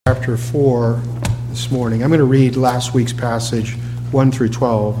Chapter 4 this morning. I'm going to read last week's passage 1 through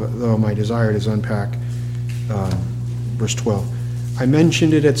 12, though my desire is unpack verse 12. I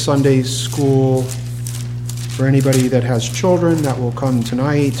mentioned it at Sunday school. For anybody that has children that will come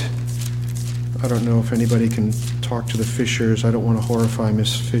tonight, I don't know if anybody can talk to the Fishers. I don't want to horrify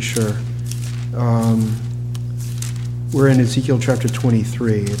Miss Fisher. We're in Ezekiel chapter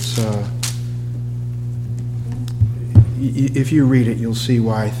 23. It's if you read it, you'll see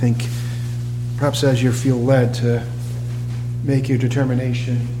why I think, perhaps as you feel led to make your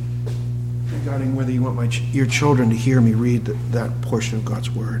determination regarding whether you want your children to hear me read that portion of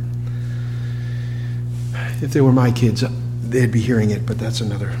God's Word. If they were my kids, they'd be hearing it, but that's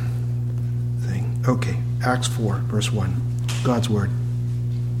another thing. Okay, Acts 4, verse 1, God's Word.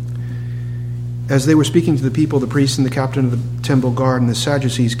 As they were speaking to the people, the priests and the captain of the temple guard and the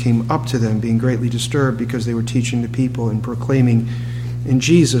Sadducees came up to them, being greatly disturbed because they were teaching the people and proclaiming in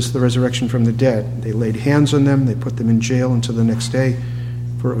Jesus the resurrection from the dead. They laid hands on them, they put them in jail until the next day,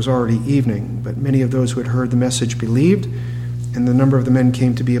 for it was already evening. But many of those who had heard the message believed, and the number of the men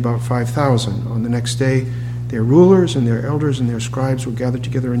came to be about 5,000. On the next day, their rulers and their elders and their scribes were gathered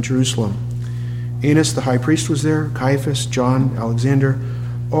together in Jerusalem. Annas the high priest was there, Caiaphas, John, Alexander,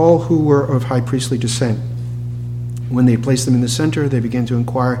 all who were of high priestly descent. When they placed them in the center, they began to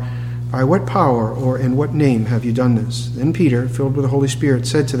inquire, "By what power or in what name have you done this?" Then Peter, filled with the Holy Spirit,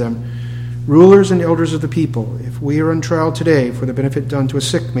 said to them, "Rulers and elders of the people, if we are on trial today for the benefit done to a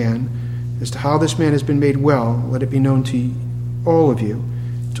sick man, as to how this man has been made well, let it be known to all of you,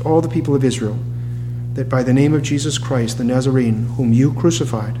 to all the people of Israel, that by the name of Jesus Christ, the Nazarene, whom you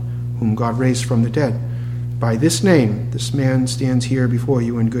crucified, whom God raised from the dead, by this name, this man stands here before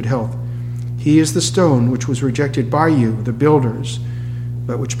you in good health. He is the stone which was rejected by you, the builders,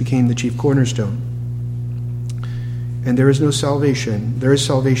 but which became the chief cornerstone. And there is salvation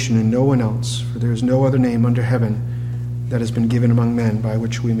in no one else, for there is no other name under heaven that has been given among men by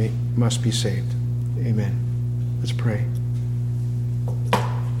which we must be saved." Amen. Let's pray.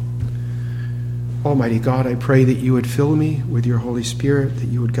 Almighty God, I pray that you would fill me with your Holy Spirit, that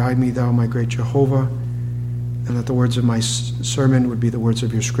you would guide me, thou my great Jehovah, and that the words of my sermon would be the words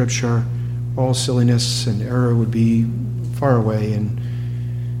of your scripture. All silliness and error would be far away, and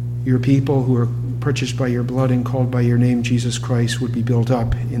your people who are purchased by your blood and called by your name, Jesus Christ, would be built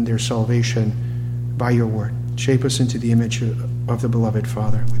up in their salvation by your word. Shape us into the image of the beloved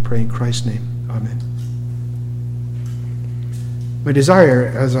Father. We pray in Christ's name. Amen. My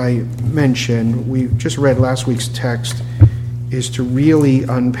desire, as I mentioned, we just read last week's text, is to really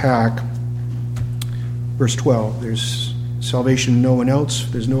unpack verse 12. There's salvation in no one else.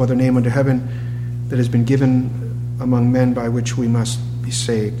 There's no other name under heaven that has been given among men by which we must be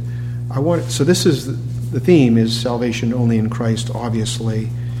saved. So this is the theme, is salvation only in Christ, obviously.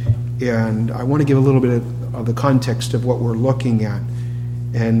 And I want to give a little bit of the context of what we're looking at.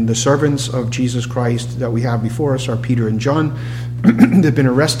 And the servants of Jesus Christ that we have before us are Peter and John. They've been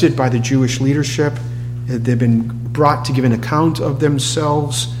arrested by the Jewish leadership. They've been brought to give an account of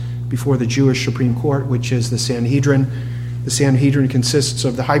themselves before the Jewish Supreme Court, which is the Sanhedrin. The Sanhedrin consists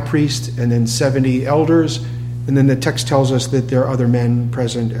of the high priest and then 70 elders, and then the text tells us that there are other men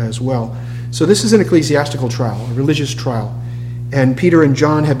present as well. So this is an ecclesiastical trial, a religious trial. And Peter and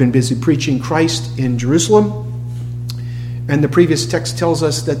John have been busy preaching Christ in Jerusalem. And the previous text tells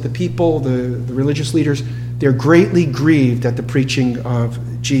us that the people, the religious leaders, they're greatly grieved at the preaching of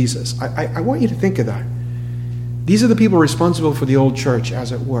Jesus. I want you to think of that. These are the people responsible for the old church,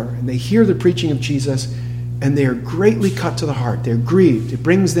 as it were. And they hear the preaching of Jesus, and they are greatly cut to the heart. They're grieved. It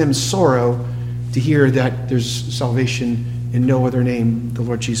brings them sorrow to hear that there's salvation in no other name, the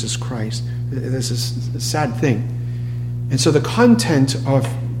Lord Jesus Christ. This is a sad thing. And so the content of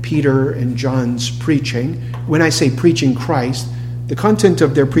Peter and John's preaching, when I say preaching Christ, the content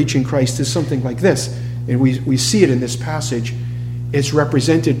of their preaching Christ is something like this. And we see it in this passage. It's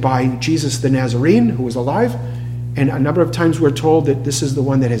represented by Jesus the Nazarene, who was alive. And a number of times we're told that this is the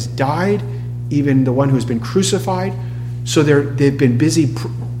one that has died, even the one who has been crucified. So they've been busy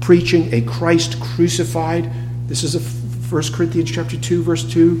preaching a Christ crucified. This is 1 Corinthians chapter 2, verse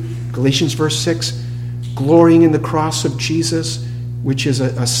 2, Galatians verse 6, glorying in the cross of Jesus, which is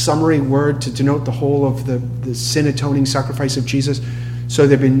a summary word to denote the whole of the sin-atoning sacrifice of Jesus. So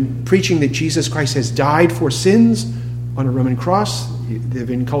they've been preaching that Jesus Christ has died for sins on a Roman cross. They've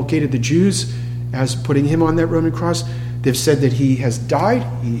inculcated the Jews as putting him on that Roman cross. They've said that he has died,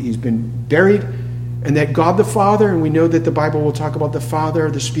 he's been buried, and that God the Father, and we know that the Bible will talk about the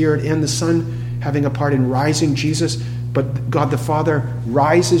Father, the Spirit, and the Son having a part in rising Jesus, but God the Father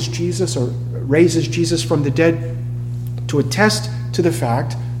raises Jesus from the dead to attest to the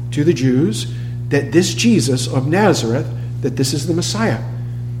fact to the Jews that this Jesus of Nazareth, that this is the Messiah.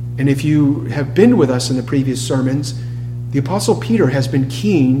 And if you have been with us in the previous sermons, the Apostle Peter has been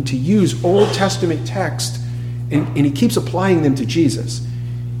keen to use Old Testament text, and he keeps applying them to Jesus.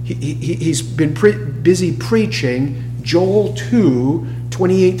 He's been busy preaching Joel 2,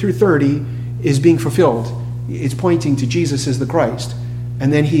 28 through 30 is being fulfilled. It's pointing to Jesus as the Christ.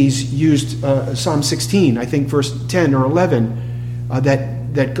 And then he's used Psalm 16, I think verse 10 or 11,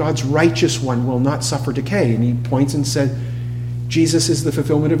 that God's righteous one will not suffer decay. And he points and said, Jesus is the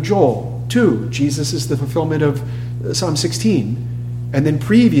fulfillment of Joel 2. Jesus is the fulfillment of Psalm 16. And then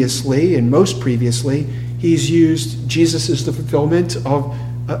previously, and most previously, he's used Jesus is the fulfillment of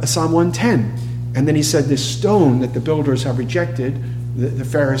Psalm 110. And then he said this stone that the builders have rejected, the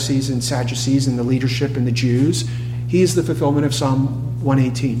Pharisees and Sadducees and the leadership and the Jews, he is the fulfillment of Psalm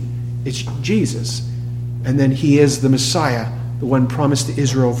 118. It's Jesus. And then he is the Messiah, the one promised to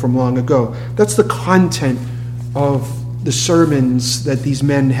Israel from long ago. That's the content of the sermons that these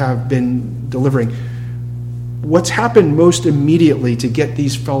men have been delivering. What's happened most immediately to get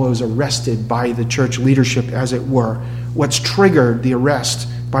these fellows arrested by the church leadership, as it were, what's triggered the arrest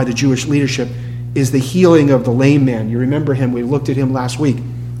by the Jewish leadership is the healing of the lame man. You remember him, we looked at him last week.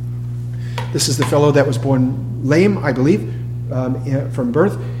 This is the fellow that was born lame, I believe, from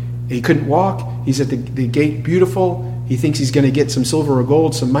birth. He couldn't walk. He's at the gate, beautiful. He thinks he's going to get some silver or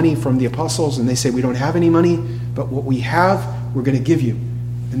gold, some money from the apostles, and they say, we don't have any money, but what we have, we're going to give you.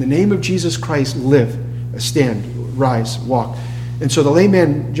 In the name of Jesus Christ, live, stand, rise, walk. And so the lame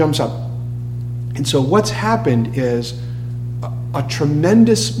man jumps up. And so what's happened is a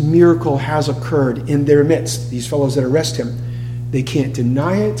tremendous miracle has occurred in their midst, these fellows that arrest him. They can't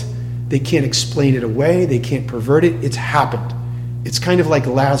deny it. They can't explain it away. They can't pervert it. It's happened. It's kind of like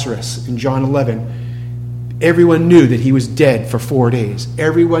Lazarus in John 11. Everyone knew that he was dead for 4 days.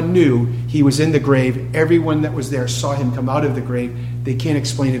 Everyone knew he was in the grave. Everyone that was there saw him come out of the grave. They can't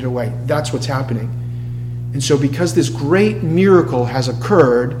explain it away. That's what's happening. And so because this great miracle has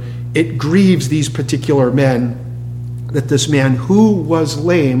occurred, it grieves these particular men that this man who was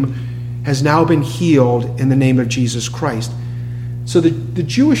lame has now been healed in the name of Jesus Christ. So the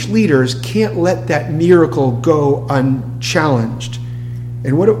Jewish leaders can't let that miracle go unchallenged.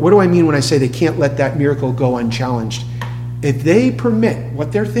 And what do I mean when I say they can't let that miracle go unchallenged? If they permit,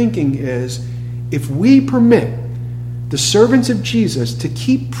 what they're thinking is, if we permit the servants of Jesus to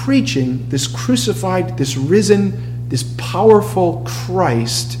keep preaching this crucified, this risen, this powerful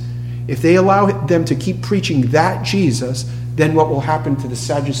Christ, if they allow them to keep preaching that Jesus, then what will happen to the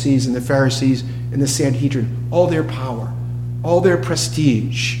Sadducees and the Pharisees and the Sanhedrin? All their power, all their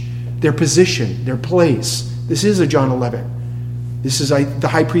prestige, their position, their place. This is a John 11. This is the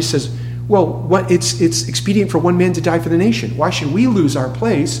high priest says, well, it's expedient for one man to die for the nation. Why should we lose our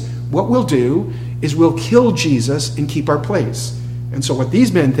place? What we'll do is we'll kill Jesus and keep our place. And so what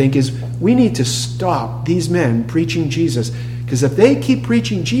these men think is, we need to stop these men preaching Jesus. Because if they keep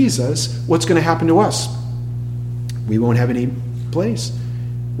preaching Jesus, what's going to happen to us? We won't have any place.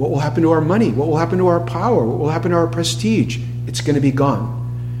 What will happen to our money? What will happen to our power? What will happen to our prestige? It's going to be gone.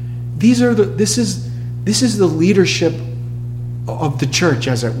 This is the leadership of the church,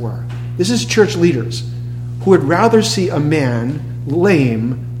 as it were. This is church leaders who would rather see a man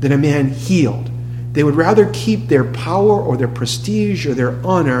lame than a man healed. They would rather keep their power or their prestige or their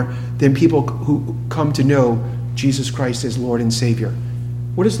honor than people who come to know Jesus Christ as Lord and Savior.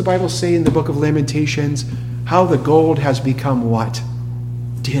 What does the Bible say in the book of Lamentations? How the gold has become what?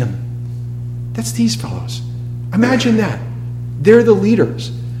 Dim. That's these fellows. Imagine that. They're the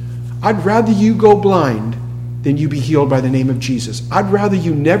leaders. I'd rather you go blind than you be healed by the name of Jesus. I'd rather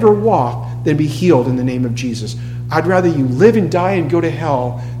you never walk than be healed in the name of Jesus. I'd rather you live and die and go to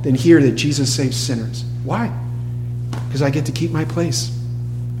hell than hear that Jesus saves sinners. Why? Because I get to keep my place.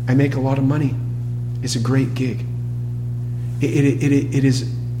 I make a lot of money. It's a great gig.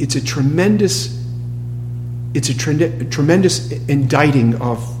 It's a tremendous indicting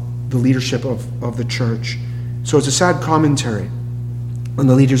of the leadership of the church. So it's a sad commentary on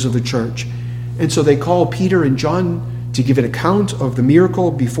the leaders of the church. And so they call Peter and John to give an account of the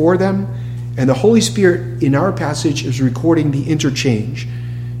miracle before them. And the Holy Spirit in our passage is recording the interchange.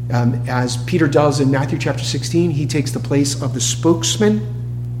 As Peter does in Matthew chapter 16, he takes the place of the spokesman.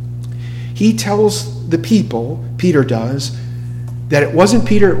 He tells the people, Peter does, that it wasn't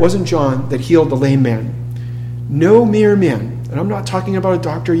Peter, it wasn't John that healed the lame man. No mere man, and I'm not talking about a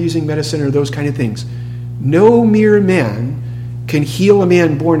doctor using medicine or those kind of things. No mere man can heal a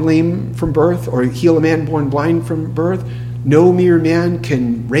man born lame from birth or heal a man born blind from birth. No mere man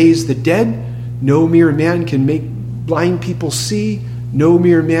can raise the dead. No mere man can make blind people see. No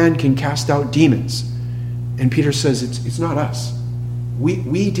mere man can cast out demons. And Peter says, it's not us.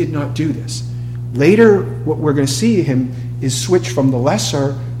 We did not do this. Later, what we're going to see him is switch from the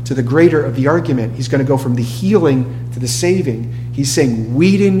lesser to the greater of the argument. He's going to go from the healing to the saving. He's saying,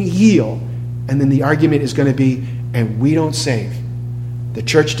 we didn't heal. And then the argument is going to be, and we don't save. The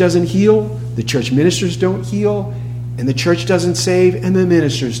church doesn't heal, the church ministers don't heal, and the church doesn't save, and the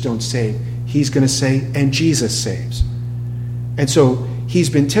ministers don't save. He's going to say, and Jesus saves. And so he's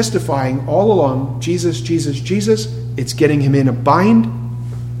been testifying all along, Jesus, Jesus, Jesus. It's getting him in a bind.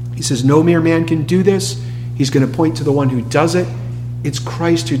 He says, no mere man can do this. He's going to point to the one who does it. It's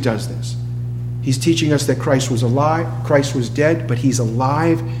Christ who does this. He's teaching us that Christ was alive, Christ was dead, but he's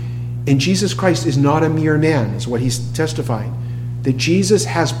alive. And Jesus Christ is not a mere man, is what he's testifying. That Jesus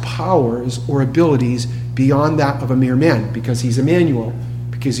has powers or abilities beyond that of a mere man, because he's Emmanuel,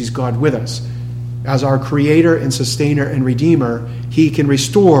 because he's God with us. As our creator and sustainer and redeemer, he can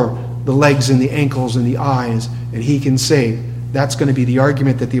restore the legs and the ankles and the eyes, and he can save. That's going to be the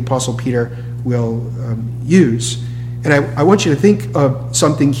argument that the Apostle Peter will use. And I want you to think of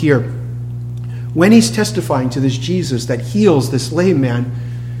something here. When he's testifying to this Jesus that heals this lame man,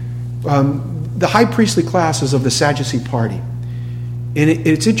 the high priestly class is of the Sadducee party. And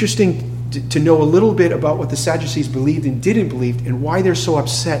it's interesting to know a little bit about what the Sadducees believed and didn't believe, and why they're so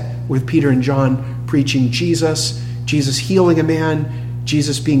upset with Peter and John preaching Jesus healing a man,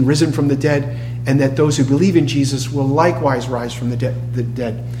 Jesus being risen from the dead, and that those who believe in Jesus will likewise rise from the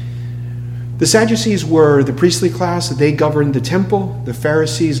dead. The Sadducees were the priestly class. They governed the temple. The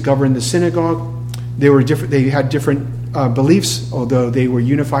Pharisees governed the synagogue. They had different beliefs, although they were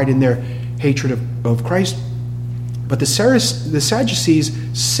unified in their hatred of Christ. But the Sadducees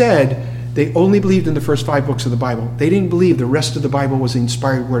said they only believed in the first 5 books of the Bible. They didn't believe the rest of the Bible was the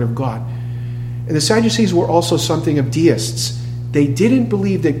inspired word of God. And the Sadducees were also something of deists. They didn't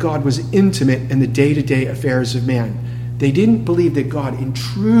believe that God was intimate in the day-to-day affairs of man. They didn't believe that God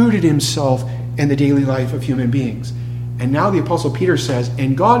intruded himself in the daily life of human beings. And now the Apostle Peter says,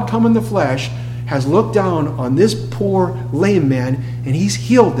 and God come in the flesh has looked down on this poor lame man, and he's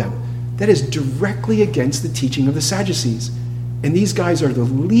healed them. That is directly against the teaching of the Sadducees. And these guys are the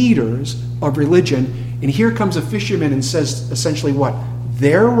leaders of religion. And here comes a fisherman and says essentially what?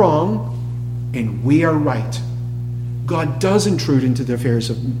 They're wrong and we are right. God does intrude into the affairs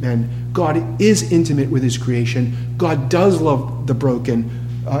of men. God is intimate with his creation. God does love the broken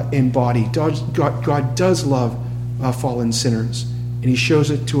in body. God does love fallen sinners. And he shows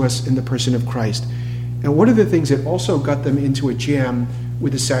it to us in the person of Christ. And one of the things that also got them into a jam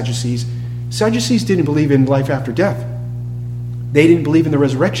with the Sadducees didn't believe in life after death. They didn't believe in the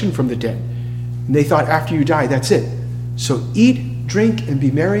resurrection from the dead. And they thought after you die, that's it. So eat, drink, and be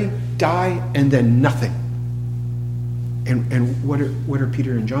merry, die, and then nothing. And what are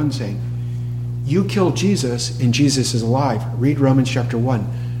Peter and John saying? You killed Jesus, and Jesus is alive. Read Romans chapter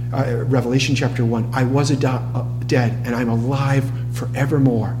 1, Revelation chapter 1. I was dead, and I'm alive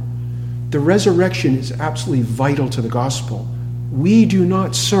forevermore. The resurrection is absolutely vital to the gospel. We do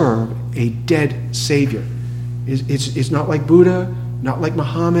not serve a dead Savior. It's not like Buddha, not like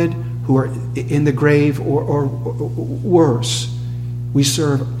Muhammad, who are in the grave or worse. We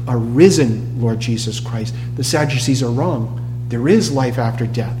serve a risen Lord Jesus Christ. The Sadducees are wrong. There is life after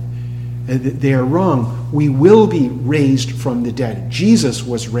death. They are wrong. We will be raised from the dead. Jesus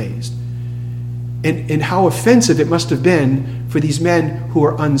was raised. And how offensive it must have been for these men who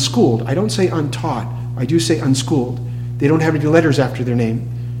are unschooled. I don't say untaught. I do say unschooled. They don't have any letters after their name.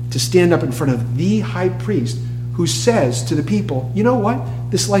 To stand up in front of the high priest who says to the people, you know what?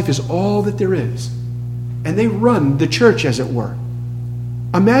 This life is all that there is. And they run the church, as it were.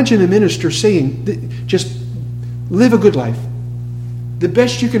 Imagine a minister saying, just live a good life. The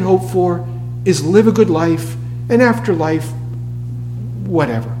best you can hope for is live a good life, and after life,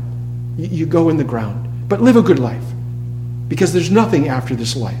 whatever. You go in the ground. But live a good life, because there's nothing after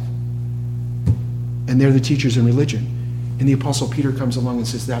this life. And they're the teachers in religion. And the Apostle Peter comes along and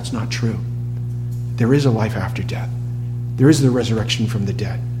says, that's not true. There is a life after death. There is the resurrection from the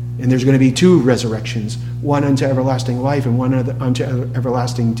dead. And there's going to be 2 resurrections, one unto everlasting life and one unto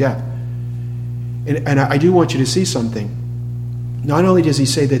everlasting death. And I do want you to see something. Not only does he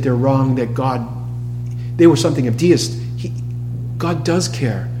say that they're wrong, that they were something of deists. God does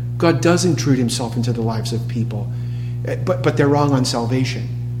care. God does intrude himself into the lives of people. But they're wrong on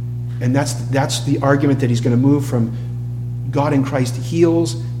salvation. And that's the argument that he's going to move from God in Christ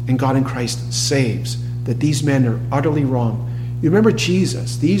heals and God in Christ saves. That these men are utterly wrong. You remember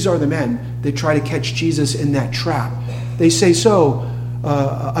Jesus. These are the men that try to catch Jesus in that trap. They say,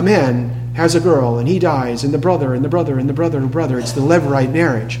 a man has a girl and he dies, and the brother and the brother and the brother and the brother. It's the Levirate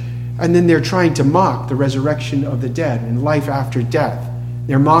marriage. And then they're trying to mock the resurrection of the dead and life after death.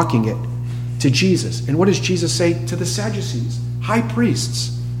 They're mocking it to Jesus. And what does Jesus say to the Sadducees, high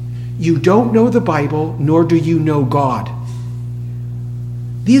priests? You don't know the Bible, nor do you know God.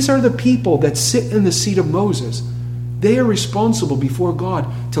 These are the people that sit in the seat of Moses. They are responsible before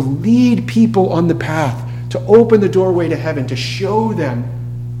God to lead people on the path, to open the doorway to heaven, to show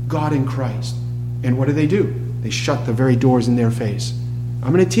them God in Christ. And what do? They shut the very doors in their face.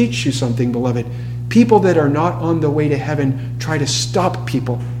 I'm going to teach you something, beloved. People that are not on the way to heaven try to stop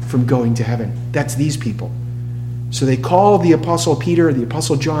people from going to heaven. That's these people. So they call the Apostle Peter, the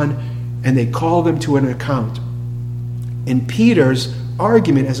Apostle John, and they call them to an account. And Peter's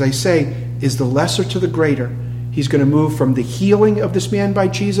argument, as I say, is the lesser to the greater. He's going to move from the healing of this man by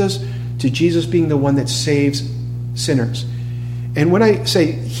Jesus to Jesus being the one that saves sinners. And when I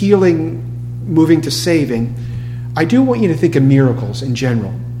say healing, moving to saving, I do want you to think of miracles in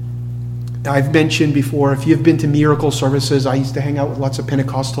general. I've mentioned before, if you've been to miracle services, I used to hang out with lots of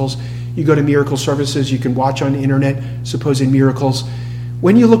Pentecostals. You go to miracle services, you can watch on the internet supposed miracles.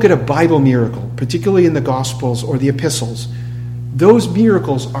 When you look at a Bible miracle, particularly in the Gospels or the epistles, those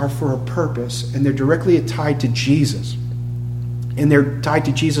miracles are for a purpose, and they're directly tied to Jesus. And they're tied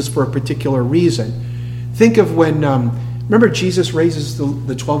to Jesus for a particular reason. Think of when, remember Jesus raises the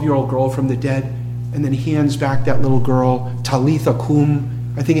 12-year-old girl from the dead, and then hands back that little girl, Talitha Kum,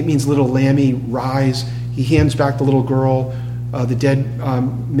 I think it means little lammy, rise. He hands back the little girl, the dead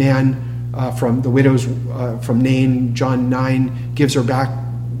man from the widows from Nain, John 9, gives her back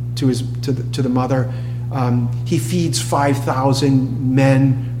to the mother. He feeds 5,000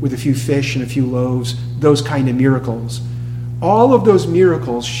 men with a few fish and a few loaves, those kind of miracles. All of those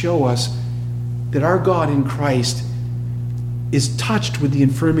miracles show us that our God in Christ is touched with the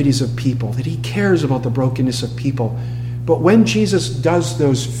infirmities of people, that he cares about the brokenness of people. But when Jesus does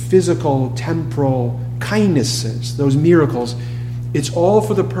those physical, temporal kindnesses, those miracles, it's all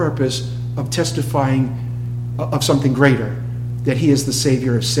for the purpose of testifying of something greater, that he is the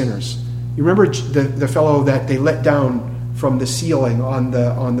Savior of sinners. You remember the fellow that they let down from the ceiling on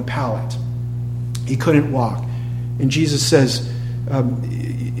the pallet? He couldn't walk. And Jesus says,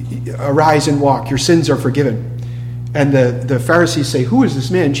 arise and walk, your sins are forgiven. And the Pharisees say, who is this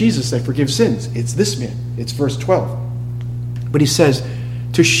man, Jesus, that forgives sins? It's this man. It's verse 12. But he says,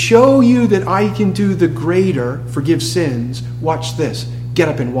 to show you that I can do the greater, forgive sins, watch this, get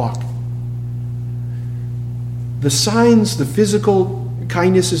up and walk. The signs, the physical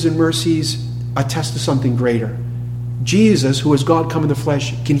kindnesses and mercies attest to something greater. Jesus, who is God come in the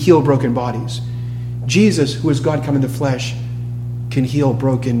flesh, can heal broken bodies. Jesus, who is God come in the flesh, can heal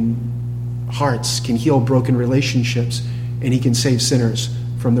broken hearts, can heal broken relationships, and he can save sinners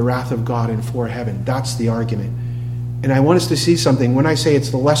from the wrath of God and for heaven. That's the argument. And I want us to see something. When I say it's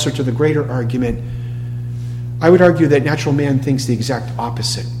the lesser to the greater argument, I would argue that natural man thinks the exact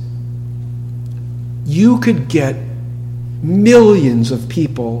opposite. You could get millions of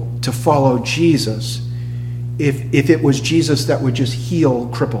people to follow Jesus if it was Jesus that would just heal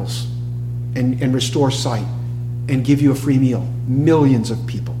cripples and restore sight and give you a free meal. Millions of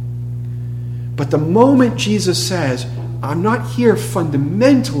people. But the moment Jesus says, I'm not here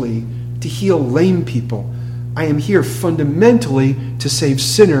fundamentally to heal lame people, I am here fundamentally to save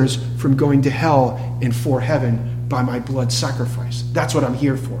sinners from going to hell and for heaven by my blood sacrifice. That's what I'm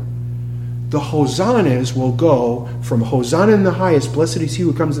here for. The hosannas will go from Hosanna in the highest, blessed is he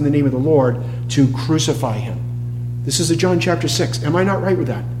who comes in the name of the Lord, to crucify him. This is John chapter 6. Am I not right with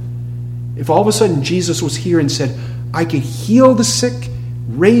that? If all of a sudden Jesus was here and said, I can heal the sick,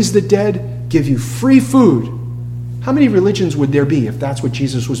 raise the dead, give you free food, how many religions would there be if that's what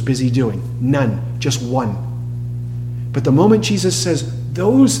Jesus was busy doing? None, just one. But the moment Jesus says,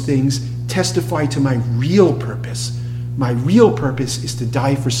 those things testify to my real purpose. My real purpose is to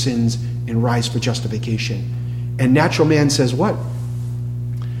die for sins and rise for justification. And natural man says what?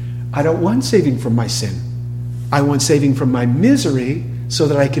 I don't want saving from my sin. I want saving from my misery so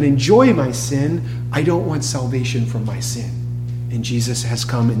that I can enjoy my sin. I don't want salvation from my sin. And Jesus has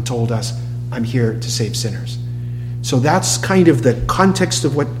come and told us, I'm here to save sinners. So that's kind of the context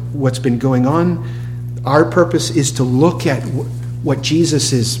of what's been going on. Our purpose is to look at what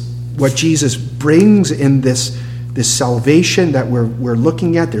Jesus brings in this salvation that we're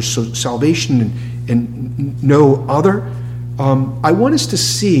looking at. There's salvation and no other. I want us to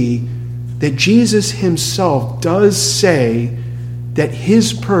see that Jesus himself does say that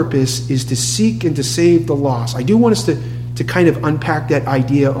his purpose is to seek and to save the lost. I do want us to kind of unpack that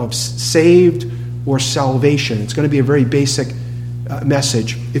idea of saved or salvation. It's going to be a very basic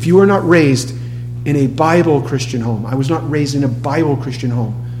message. If you were not raised in a Bible Christian home, I was not raised in a Bible Christian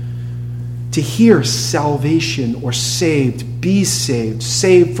home, to hear salvation or saved, be saved,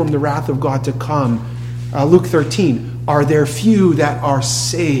 saved from the wrath of God to come. Luke 13, are there few that are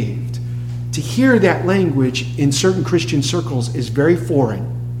saved? To hear that language in certain Christian circles is very foreign.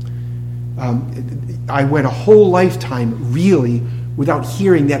 I went a whole lifetime really without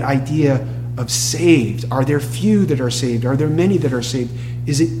hearing that idea of saved. Are there few that are saved? Are there many that are saved?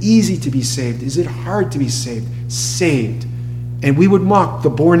 Is it easy to be saved? Is it hard to be saved? Saved. And we would mock the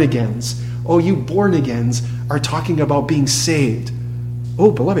born-agains. Oh, you born-agains are talking about being saved.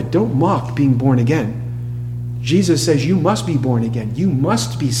 Oh, beloved, don't mock being born again. Jesus says you must be born again. You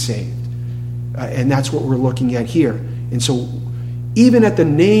must be saved. And that's what we're looking at here. And so even at the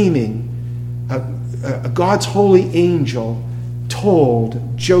naming, God's holy angel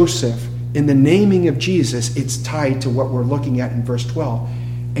told Joseph in the naming of Jesus, it's tied to what we're looking at in verse 12.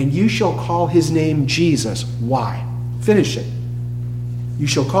 And you shall call his name Jesus. Why? Finish it. You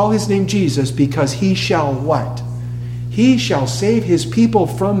shall call his name Jesus because he shall what? He shall save his people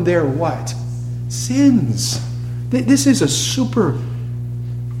from their what? Sins. This is a super...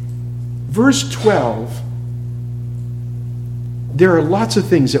 Verse 12, there are lots of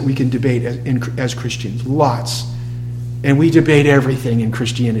things that we can debate as Christians. Lots. And we debate everything in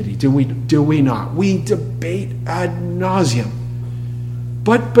Christianity. Do we not? We debate ad nauseum.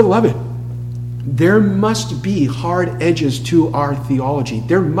 But, beloved, there must be hard edges to our theology.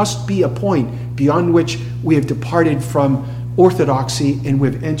 There must be a point beyond which we have departed from orthodoxy and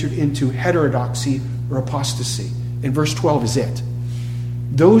we've entered into heterodoxy or apostasy. And verse 12 is it.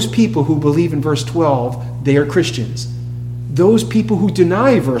 Those people who believe in verse 12, they are Christians. Those people who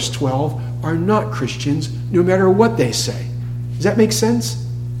deny verse 12 are not Christians, no matter what they say. Does that make sense?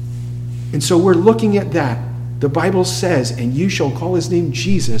 And so we're looking at that. The Bible says, and you shall call his name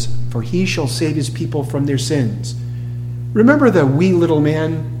Jesus, for he shall save his people from their sins. Remember the wee little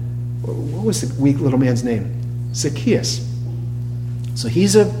man? What was the wee little man's name? Zacchaeus. So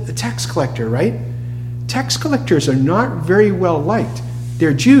he's a tax collector, right? Tax collectors are not very well liked.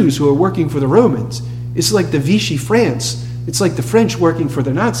 They're Jews who are working for the Romans. It's like the Vichy France. It's like the French working for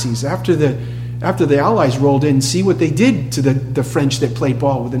the Nazis. After the Allies rolled in, see what they did to the French that played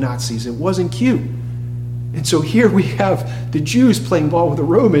ball with the Nazis. It wasn't cute. And so here we have the Jews playing ball with the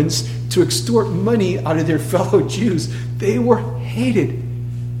Romans to extort money out of their fellow Jews. They were hated.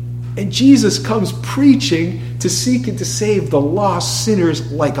 And Jesus comes preaching to seek and to save the lost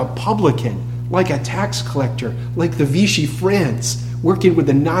sinners like a publican, like a tax collector, like the Vichy France working with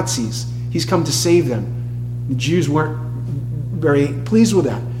the Nazis. He's come to save them. The Jews weren't very pleased with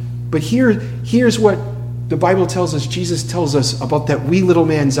that. But here's what the Bible tells us, Jesus tells us about that wee little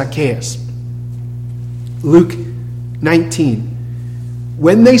man Zacchaeus. Luke 19.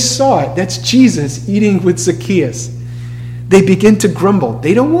 When they saw it, that's Jesus eating with Zacchaeus, they begin to grumble.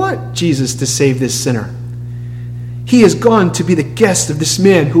 They don't want Jesus to save this sinner. He has gone to be the guest of this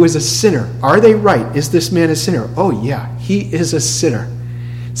man who is a sinner. Are they right? Is this man a sinner? Oh yeah, he is a sinner.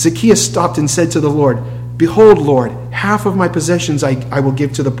 Zacchaeus stopped and said to the Lord, Behold, Lord, half of my possessions I will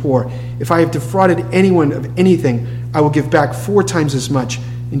give to the poor. If I have defrauded anyone of anything, I will give back 4 times as much.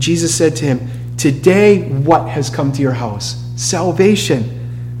 And Jesus said to him, Today what has come to your house?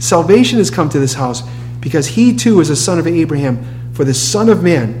 Salvation. Salvation has come to this house because he too is a son of Abraham. For the Son of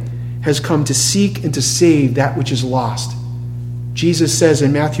Man has come to seek and to save that which is lost. Jesus says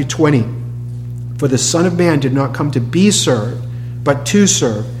in Matthew 20, For the Son of Man did not come to be served, but to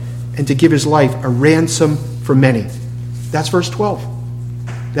serve, and to give his life a ransom for many. That's verse 12.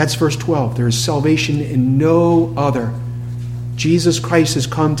 That's verse 12. There is salvation in no other. Jesus Christ has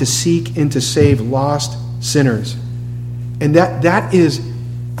come to seek and to save lost sinners. And that is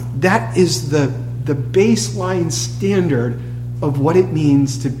the baseline standard of what it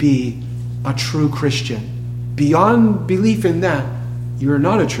means to be a true Christian. Beyond belief in that, you're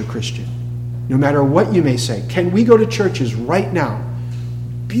not a true Christian, no matter what you may say. Can we go to churches right now,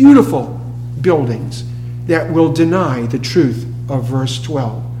 beautiful buildings, that will deny the truth of verse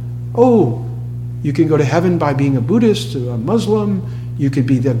 12? Oh, you can go to heaven by being a Buddhist or a Muslim. You could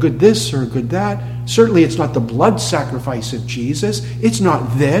be the good this or good that. Certainly it's not the blood sacrifice of Jesus. It's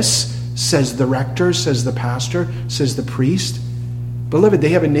not this, says the rector, says the pastor, says the priest. Beloved, they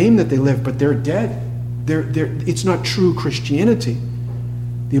have a name that they live, but they're dead. It's not true Christianity.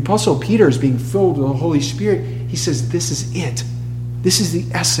 The Apostle Peter is being filled with the Holy Spirit. He says, this is it. This is the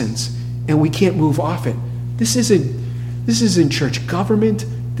essence, and we can't move off it. This isn't church government.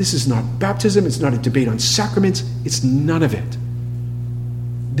 This is not baptism. It's not a debate on sacraments. It's none of it.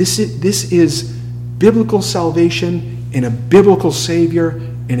 This is biblical salvation and a biblical Savior,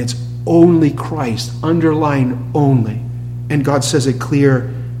 and it's only Christ, underline only. And God says it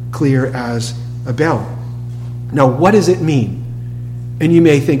clear as a bell. Now, what does it mean? And you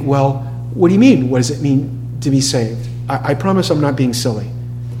may think, well, what do you mean? What does it mean to be saved? I promise I'm not being silly.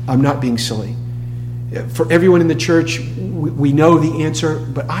 I'm not being silly. For everyone in the church, we know the answer,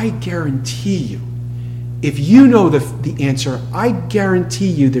 but I guarantee you, if you know the answer, I guarantee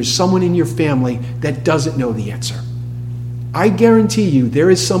you there's someone in your family that doesn't know the answer. I guarantee you there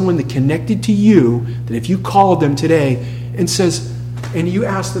is someone that connected to you that if you called them today and you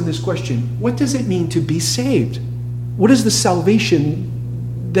ask them this question, what does it mean to be saved? What is the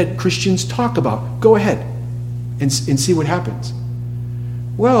salvation that Christians talk about? Go ahead and see what happens.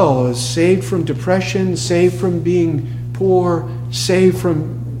 Well, saved from depression, saved from being poor, saved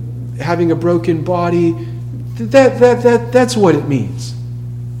from having a broken body. That's what it means.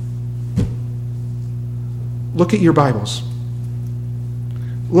 Look at your Bibles.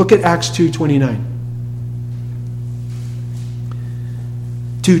 Look at Acts 2:29.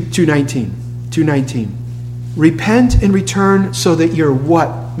 2:19. Repent and return so that your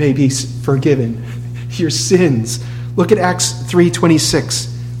what may be forgiven? Your sins. Look at Acts 3:26.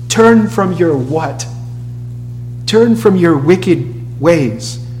 Turn from your what? Turn from your wicked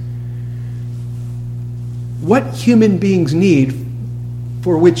ways. What human beings need,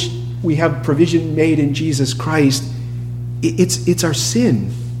 for which we have provision made in Jesus Christ, it's our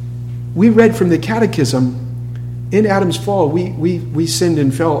sin. We read from the Catechism, in Adam's fall, we sinned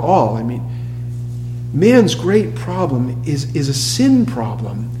and fell all. I mean, man's great problem is a sin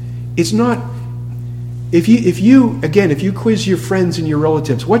problem. It's not. If you quiz your friends and your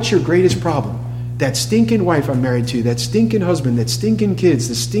relatives, what's your greatest problem? That stinking wife I'm married to, that stinking husband, that stinking kids,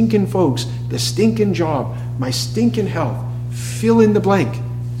 the stinking folks, the stinking job, my stinking health. Fill in the blank.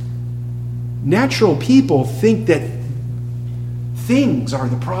 Natural people think that things are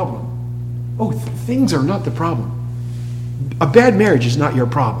the problem. Oh, things are not the problem. A bad marriage is not your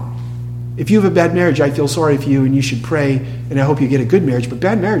problem. If you have a bad marriage, I feel sorry for you and you should pray, and I hope you get a good marriage, but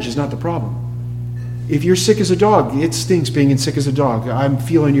bad marriage is not the problem. If you're sick as a dog, it stinks being sick as a dog. I'm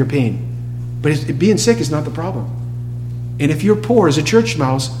feeling your pain. But being sick is not the problem. And if you're poor as a church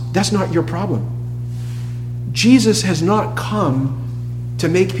mouse, that's not your problem. Jesus has not come to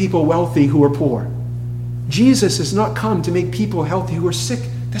make people wealthy who are poor. Jesus has not come to make people healthy who are sick.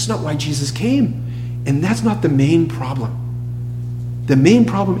 That's not why Jesus came. And that's not the main problem. The main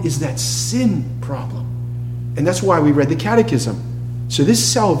problem is that sin problem. And that's why we read the Catechism. So this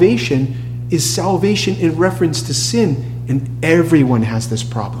salvation is salvation in reference to sin, and everyone has this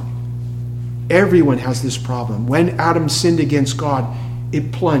problem. Everyone has this problem. When Adam sinned against God,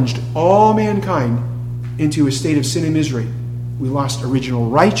 it plunged all mankind into a state of sin and misery. We lost original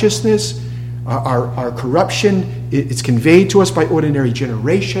righteousness, our corruption, it's conveyed to us by ordinary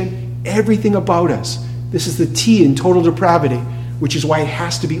generation, everything about us. This is the T in total depravity, which is why it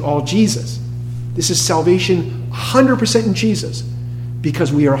has to be all Jesus. This is salvation 100% in Jesus.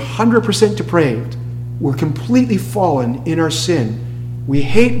 Because we are 100% depraved. We're completely fallen in our sin. We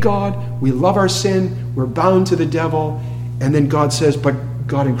hate God. We love our sin. We're bound to the devil. And then God says, but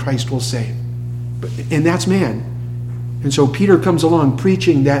God in Christ will save. And that's man. And so Peter comes along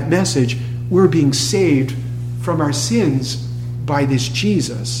preaching that message. We're being saved from our sins by this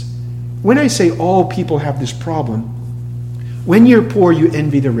Jesus. When I say all people have this problem, when you're poor, you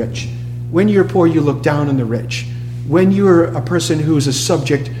envy the rich. When you're poor, you look down on the rich. When you're a person who is a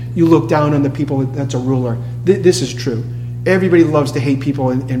subject, you look down on the people that's a ruler. This is true. Everybody loves to hate people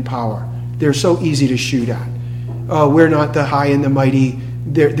in power. They're so easy to shoot at. We're not the high and the mighty.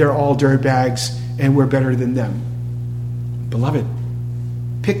 They're all dirtbags, and we're better than them. Beloved,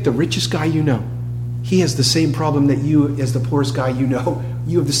 pick the richest guy you know. He has the same problem that you, as the poorest guy you know,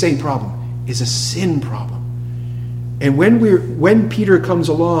 you have the same problem. It's a sin problem. And when Peter comes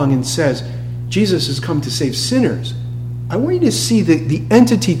along and says, Jesus has come to save sinners, I want you to see the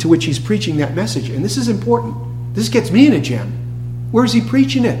entity to which he's preaching that message. And this is important. This gets me in a jam. Where is he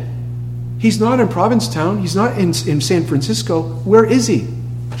preaching it? He's not in Provincetown. He's not in San Francisco. Where is he?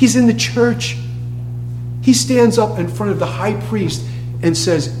 He's in the church. He stands up in front of the high priest and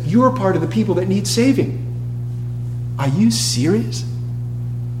says, you're part of the people that need saving. Are you serious?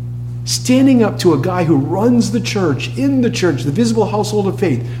 Standing up to a guy who runs the church, in the church, the visible household of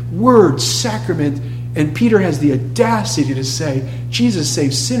faith, word, sacrament, and Peter has the audacity to say, Jesus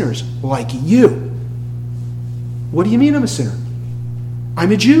saves sinners like you. What do you mean I'm a sinner?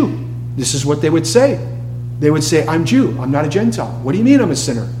 I'm a Jew. This is what they would say. They would say, I'm Jew. I'm not a Gentile. What do you mean I'm a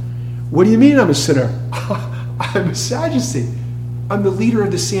sinner? What do you mean I'm a sinner? I'm a Sadducee. I'm the leader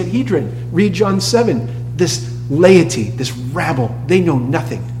of the Sanhedrin. Read John 7. This laity, this rabble, they know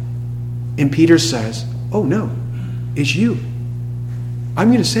nothing. And Peter says, oh no, it's you. I'm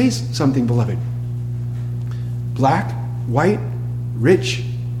going to say something, beloved. Black, white, rich,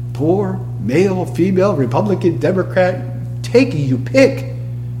 poor, male, female, Republican, Democrat, take it, you pick.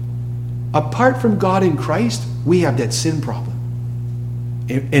 Apart from God in Christ, we have that sin problem.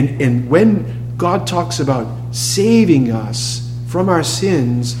 And when God talks about saving us from our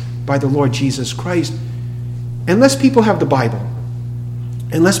sins by the Lord Jesus Christ, unless people have the Bible,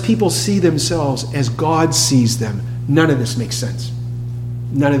 unless people see themselves as God sees them, none of this makes sense.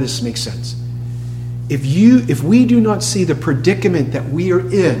 None of this makes sense. If we do not see the predicament that we are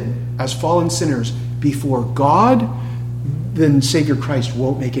in as fallen sinners before God, then Savior Christ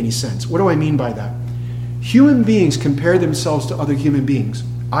won't make any sense. What do I mean by that? Human beings compare themselves to other human beings.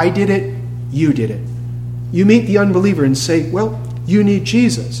 I did it, you did it. You meet the unbeliever and say, well, you need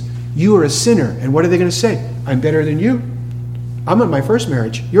Jesus. You are a sinner. And what are they going to say? I'm better than you. I'm on my first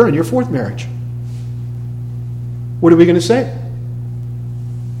marriage. You're on your fourth marriage. What are we going to say?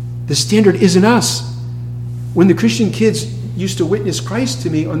 The standard isn't us. When the Christian kids used to witness Christ to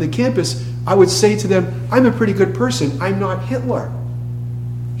me on the campus, I would say to them, I'm a pretty good person. I'm not Hitler.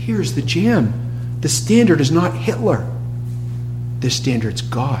 Here's the jam. The standard is not Hitler. The standard's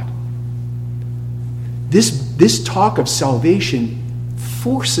God. This talk of salvation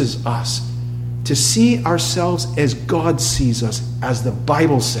forces us to see ourselves as God sees us, as the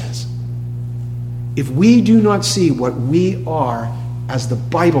Bible says. If we do not see what we are as the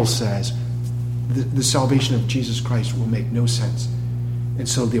Bible says, the salvation of Jesus Christ will make no sense. And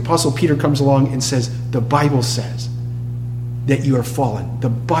so the Apostle Peter comes along and says, the Bible says that you are fallen. The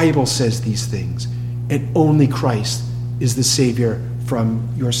Bible says these things. And only Christ is the Savior from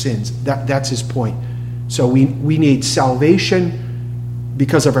your sins. That's his point. So we need salvation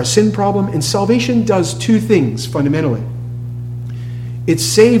because of our sin problem. And salvation does two things fundamentally. It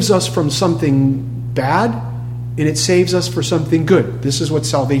saves us from something bad, and it saves us for something good. This is what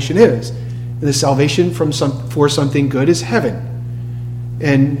salvation is. And the salvation for something good is heaven.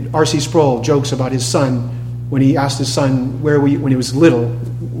 And R.C. Sproul jokes about his son when he asked his son, when he was little,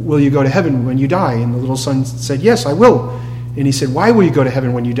 will you go to heaven when you die? And the little son said, yes, I will. And he said, why will you go to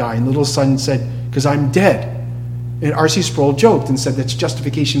heaven when you die? And the little son said, because I'm dead. And R.C. Sproul joked and said, that's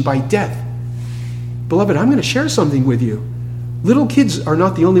justification by death. Beloved, I'm going to share something with you. Little kids are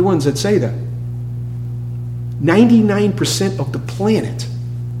not the only ones that say that. 99% of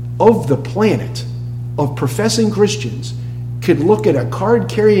the planet of professing Christians could look at a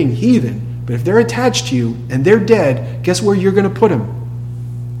card-carrying heathen, but if they're attached to you and they're dead, guess where you're going to put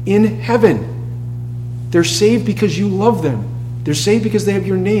them? In heaven. They're saved because you love them. They're saved because they have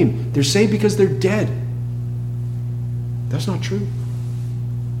your name. They're saved because they're dead. That's not true.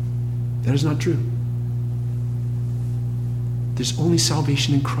 That is not true. There's only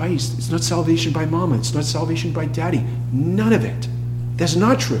salvation in Christ. It's not salvation by mama. It's not salvation by daddy. None of it. That's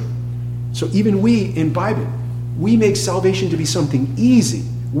not true. So even we in Bible, we make salvation to be something easy.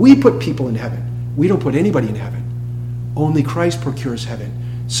 We put people in heaven. We don't put anybody in heaven. Only Christ procures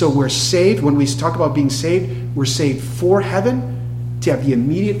heaven. So we're saved. When we talk about being saved, we're saved for heaven, to have the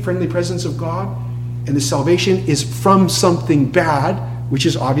immediate friendly presence of God. And the salvation is from something bad, which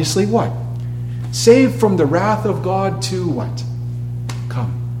is obviously what? Saved from the wrath of God to what?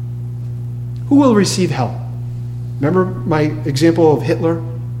 Come. Who will receive hell? Remember my example of Hitler?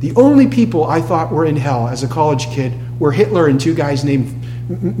 The only people I thought were in hell as a college kid were Hitler and two guys named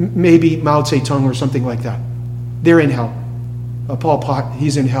maybe Mao Zedong or something like that. They're in hell. Pol Pot,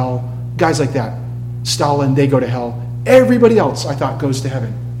 he's in hell. Guys like that. Stalin, they go to hell. Everybody else, I thought, goes to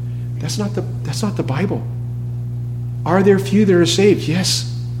heaven. That's not the Bible. Are there few that are saved?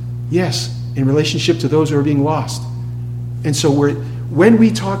 Yes. Yes. In relationship to those who are being lost. And so when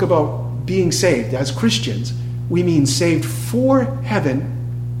we talk about being saved as Christians, we mean saved for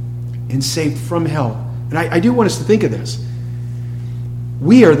heaven and saved from hell. And I do want us to think of this.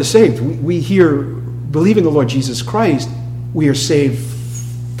 We are the saved. We here believe in the Lord Jesus Christ. We are saved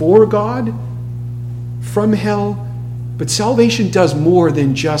for God, from hell. But salvation does more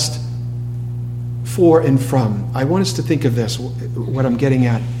than just for and from. I want us to think of this, what I'm getting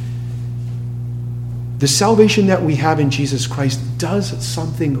at. The salvation that we have in Jesus Christ does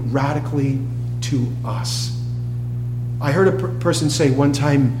something radically to us. I heard a person say one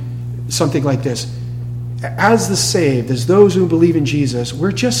time something like this: as the saved, as those who believe in Jesus,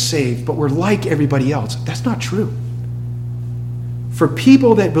 we're just saved, but we're like everybody else. That's not true. For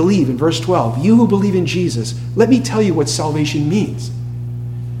people that believe, in verse 12, you who believe in Jesus, let me tell you what salvation means.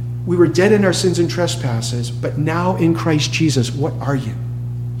 We were dead in our sins and trespasses, but now in Christ Jesus, what are you?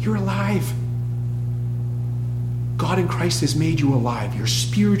 You're alive. God in Christ has made you alive. You're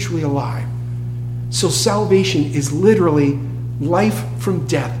spiritually alive. So salvation is literally life from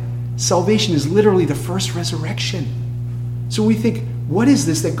death. Salvation is literally the first resurrection. So we think, what is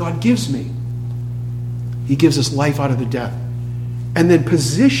this that God gives me? He gives us life out of the death. And then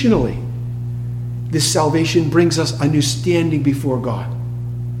positionally, this salvation brings us a new standing before God.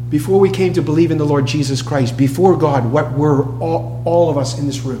 Before we came to believe in the Lord Jesus Christ, before God, what were all of us in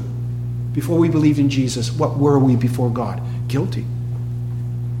this room? Before we believed in Jesus, what were we before God? Guilty.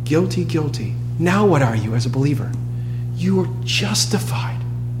 Guilty, guilty. Now what are you as a believer? You are justified.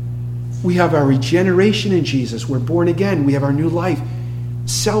 We have our regeneration in Jesus. We're born again. We have our new life.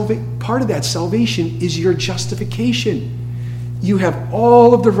 Part of that salvation is your justification. You have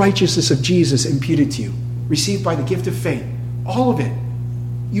all of the righteousness of Jesus imputed to you, received by the gift of faith. All of it.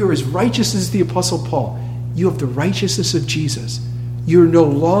 You're as righteous as the Apostle Paul. You have the righteousness of Jesus. You're no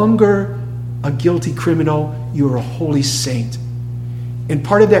longer a guilty criminal. You're a holy saint. And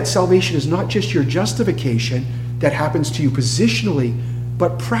part of that salvation is not just your justification that happens to you positionally,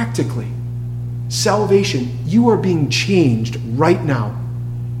 but practically. Salvation, you are being changed right now.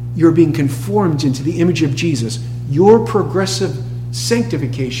 You're being conformed into the image of Jesus. Your progressive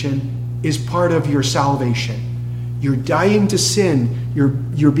sanctification is part of your salvation. You're dying to sin.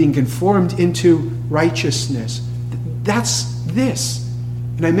 You're being conformed into righteousness. That's this.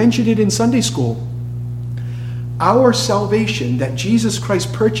 And I mentioned it in Sunday school. Our salvation that Jesus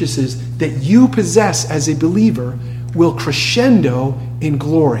Christ purchases, that you possess as a believer, will crescendo in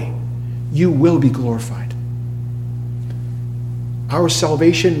glory. You will be glorified. Our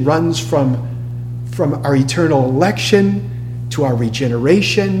salvation runs from our eternal election to our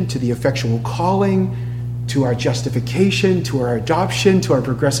regeneration, to the effectual calling, to our justification, to our adoption, to our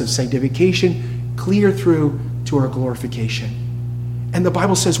progressive sanctification, clear through to our glorification. And the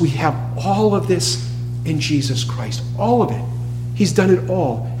Bible says we have all of this in Jesus Christ. All of it. He's done it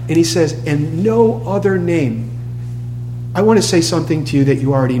all. And he says, and no other name. I want to say something to you that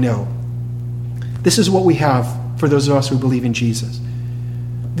you already know. This is what we have for those of us who believe in Jesus.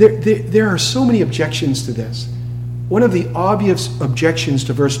 There are so many objections to this. One of the obvious objections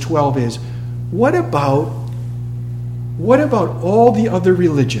to verse 12 is, what about all the other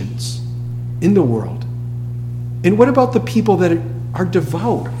religions in the world? And what about the people that are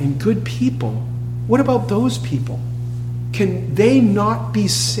devout and good people? What about those people? Can they not be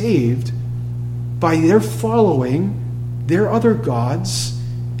saved by their following their other gods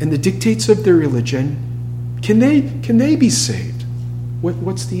and the dictates of their religion? Can they be saved?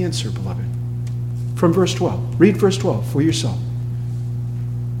 What's the answer, beloved? From verse 12. Read verse 12 for yourself.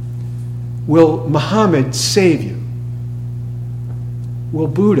 Will Muhammad save you? Will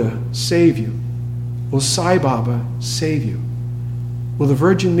Buddha save you? Will Sai Baba save you? Will the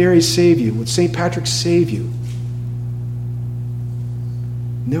Virgin Mary save you? Will St. Patrick save you?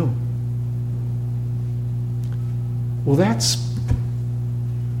 No. Well, that's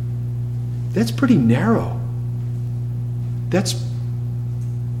pretty narrow. That's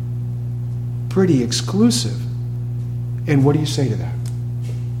pretty exclusive. And what do you say to that?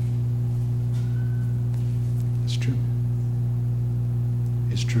 It's true.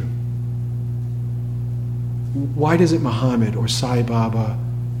 It's true. Why does it Muhammad or Sai Baba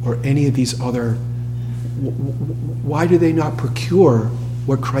or any of these other, why do they not procure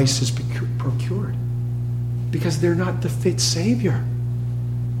what Christ has procured? Because they're not the fit Savior.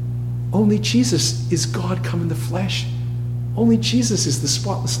 Only Jesus is God come in the flesh. Only Jesus is the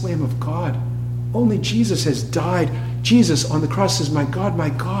spotless Lamb of God. Only Jesus has died. Jesus on the cross says, my God,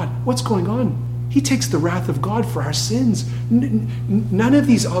 what's going on? He takes the wrath of God for our sins. None of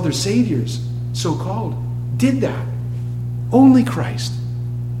these other saviors, so-called, did that. Only Christ.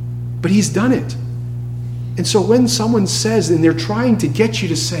 But he's done it. And so when someone says, and they're trying to get you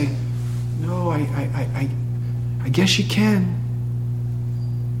to say, no, I guess you can.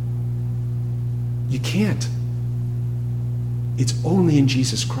 You can't. It's only in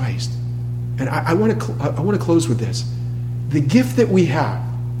Jesus Christ. And I want to close with this. The gift that we have,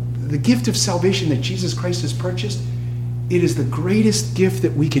 the gift of salvation that Jesus Christ has purchased, it is the greatest gift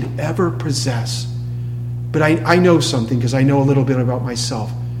that we could ever possess. But I know something because I know a little bit about myself.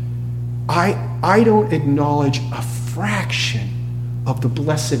 I don't acknowledge a fraction of the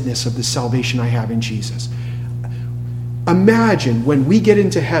blessedness of the salvation I have in Jesus. Imagine when we get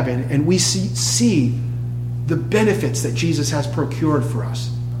into heaven and we see the benefits that Jesus has procured for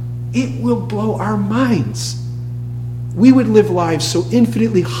us. It will blow our minds. We would live lives so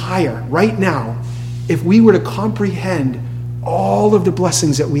infinitely higher right now if we were to comprehend all of the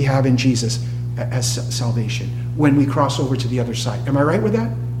blessings that we have in Jesus as salvation when we cross over to the other side. Am I right with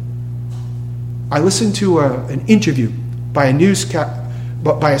that? I listened to an interview by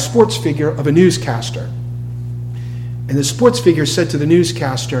a sports figure of a newscaster. And the sports figure said to the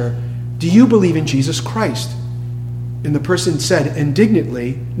newscaster, "Do you believe in Jesus Christ?" And the person said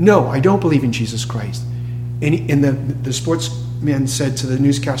indignantly, "No, I don't believe in Jesus Christ." And the sportsman said to the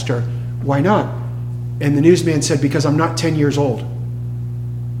newscaster, "Why not?" And the newsman said, "Because I'm not 10 years old."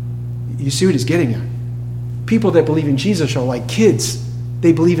 You see what he's getting at? People that believe in Jesus are like kids.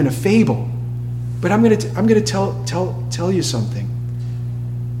 They believe in a fable. But I'm going to tell you something.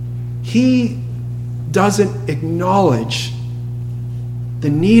 He doesn't acknowledge the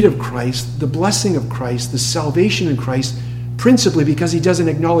need of Christ, the blessing of Christ, the salvation in Christ, principally because he doesn't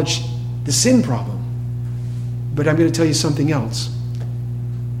acknowledge the sin problem. But I'm going to tell you something else.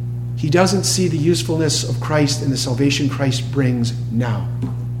 He doesn't see the usefulness of Christ and the salvation Christ brings now.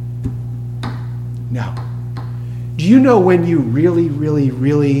 Now, do you know when you really, really,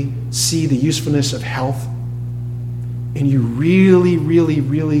 really see the usefulness of health? And you really, really,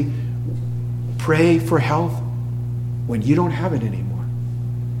 really pray for health? When you don't have it anymore.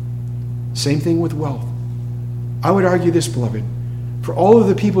 Same thing with wealth. I would argue this, beloved. For all of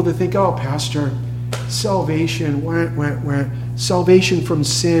the people that think, "Oh, Pastor, salvation, salvation from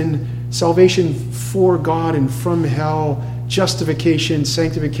sin, salvation for God and from hell, justification,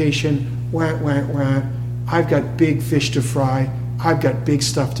 sanctification, I've got big fish to fry. I've got big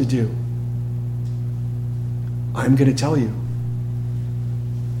stuff to do." I'm going to tell you.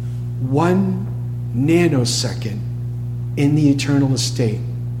 1 nanosecond in the eternal estate,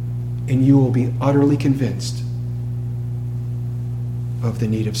 and you will be utterly convinced of the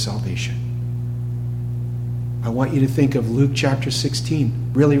need of salvation. I want you to think of Luke chapter 16.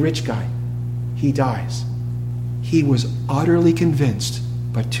 Really rich guy. He dies. He was utterly convinced,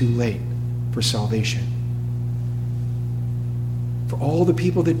 but too late for salvation. For all the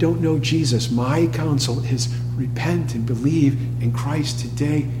people that don't know Jesus, my counsel is repent and believe in Christ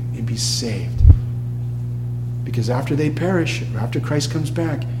today and be saved. Because after they perish, or after Christ comes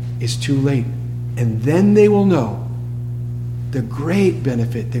back, it's too late. And then they will know the great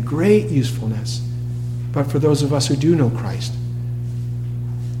benefit, the great usefulness. But for those of us who do know Christ,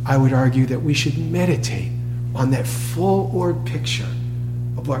 I would argue that we should meditate on that full-orbed picture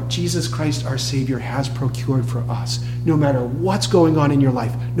of what Jesus Christ, our Savior, has procured for us. No matter what's going on in your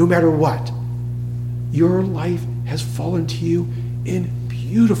life, no matter what, your life has fallen to you in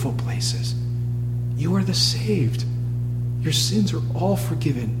beautiful places. You are the saved. Your sins are all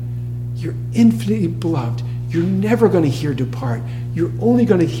forgiven. You're infinitely beloved. You're never going to hear depart. You're only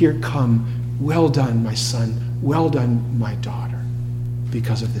going to hear come, well done, my son, well done, my daughter,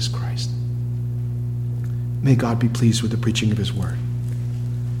 because of this Christ. May God be pleased with the preaching of his word.